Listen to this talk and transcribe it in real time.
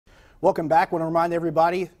Welcome back. I want to remind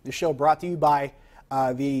everybody, the show brought to you by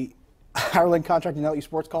the Ireland Contracting LE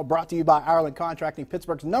Sports Call, brought to you by Ireland Contracting,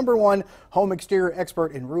 Pittsburgh's #1 home exterior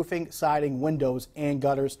expert in roofing, siding, windows, and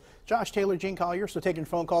gutters. Josh Taylor, Gene Collier, so taking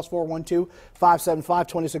phone calls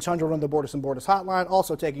 412-575-2600 on the Borders and Borders hotline.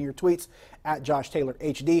 Also taking your tweets at Josh Taylor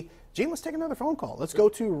HD. Gene, let's take another phone call. Let's go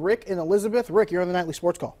to Rick and Elizabeth. Rick, you're on the Nightly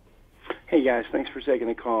Sports Call. Hey, guys. Thanks for taking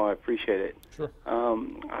the call. I appreciate it. Sure.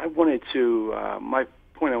 I wanted to, my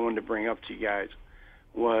point I wanted to bring up to you guys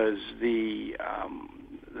was the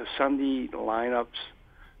Sunday lineups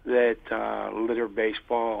that litter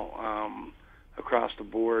baseball across the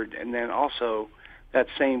board. And then also that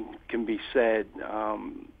same can be said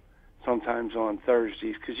sometimes on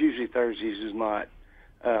Thursdays, because usually Thursdays is not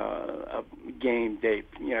a game day.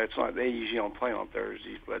 You know, it's not, they usually don't play on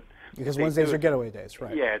Thursdays, but because Wednesdays are getaway days,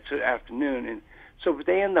 right? Yeah, it's an afternoon, and so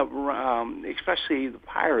they end up, especially the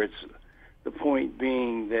Pirates. The point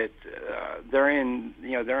being that they're in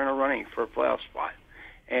a running for a playoff spot,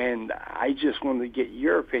 and I just wanted to get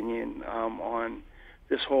your opinion on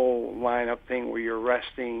this whole lineup thing where you're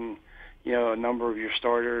resting, a number of your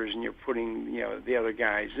starters and you're putting, the other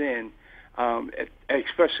guys in,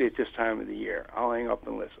 especially at this time of the year. I'll hang up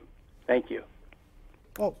and listen. Thank you.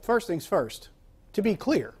 Well, first things first. To be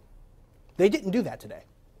clear, they didn't do that today,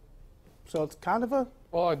 so it's kind of a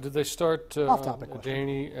did they start off-topic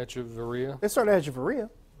Danny Echeverria? They started Echeverria,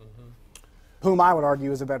 whom I would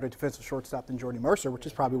argue is a better defensive shortstop than Jordy Mercer, which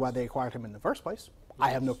is probably why they acquired him in the first place. Yes. I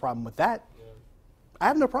have no problem with that. Yeah. I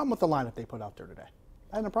have no problem with the lineup they put out there today.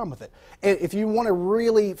 I have no problem with it. And if you want to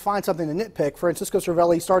really find something to nitpick, Francisco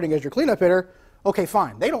Cervelli starting as your cleanup hitter, okay,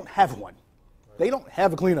 fine. They don't have one. Right. They don't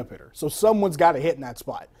have a cleanup hitter, so someone's got to hit in that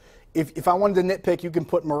spot. If I wanted to nitpick, you can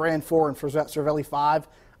put Moran 4 and Cervelli 5.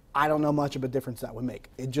 I don't know much of a difference that would make,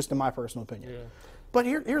 just in my personal opinion. Yeah. But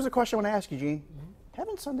here's a question I want to ask you, Gene.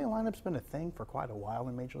 Haven't Sunday lineups been a thing for quite a while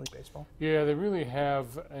in Major League Baseball? Yeah, they really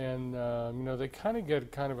have, and they kind of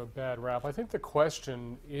get kind of a bad rap. I think the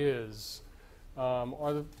question is,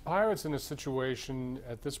 are the Pirates in a situation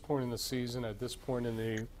at this point in the season, at this point in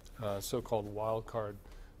the so-called wild card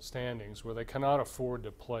standings, where they cannot afford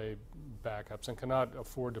to play backups and cannot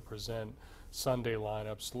afford to present Sunday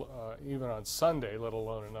lineups, even on Sunday, let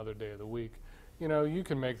alone another day of the week? You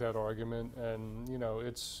can make that argument, and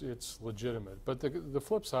it's legitimate. But the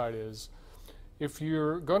flip side is, if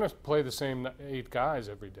you're going to play the same 8 guys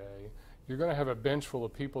every day, you're going to have a bench full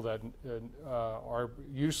of people that are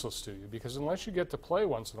useless to you, because unless you get to play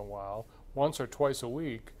once in a while, once or twice a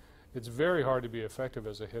week, it's very hard to be effective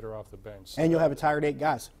as a hitter off the bench. So and you'll have a tired 8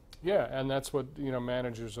 guys. Yeah, and that's what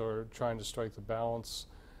managers are trying to strike the balance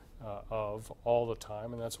of all the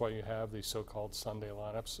time, and that's why you have these so-called Sunday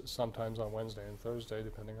lineups, sometimes on Wednesday and Thursday,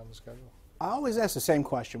 depending on the schedule. I always ask the same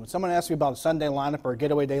question. When someone asks me about a Sunday lineup or a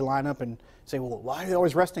getaway day lineup and say, well, why are they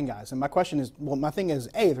always resting guys? And my question is, well, my thing is,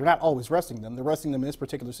 A, they're not always resting them. They're resting them in this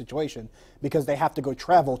particular situation because they have to go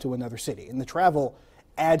travel to another city. And the travel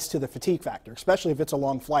adds to the fatigue factor, especially if it's a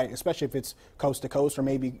long flight, especially if it's coast to coast or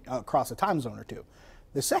maybe across a time zone or two.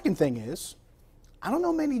 The second thing is, I don't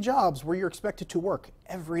know many jobs where you're expected to work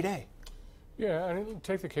every day. Yeah, and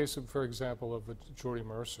take the case of, for example, of Jordy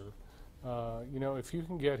Mercer. If you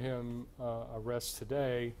can get him a rest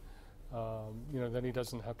today, then he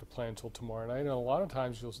doesn't have to play until tomorrow night. And a lot of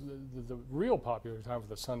times, the real popular time for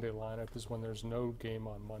the Sunday lineup is when there's no game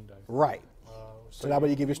on Monday. Right. So that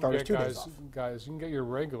way you give your starters 2 days off. Guys, you can get your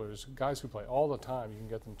regulars, guys who play all the time, you can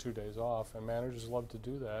get them 2 days off, and managers love to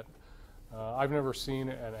do that. I've never seen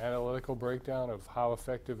an analytical breakdown of how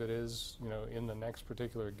effective it is, in the next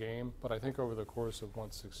particular game, but I think over the course of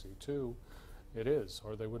 162, it is,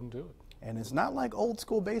 or they wouldn't do it. And it's not like old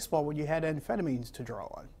school baseball where you had amphetamines to draw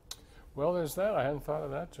on. Well, there's that. I hadn't thought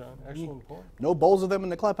of that, John. Excellent point. No bowls of them in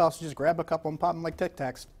the clubhouse. Just grab a couple and pop them like Tic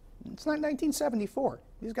Tacs. It's not 1974.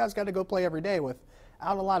 These guys got to go play every day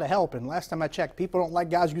without a lot of help. And last time I checked, people don't like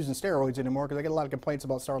guys using steroids anymore because I get a lot of complaints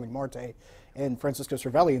about Starling Marte and Francisco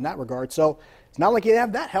Cervelli in that regard. So it's not like you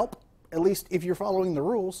have that help, at least if you're following the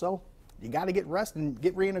rules. So you got to get rest and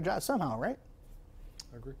get re-energized somehow, right?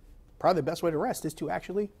 I agree. Probably the best way to rest is to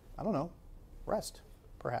actually, rest,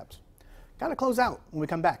 perhaps. Got to close out when we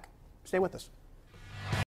come back. Stay with us.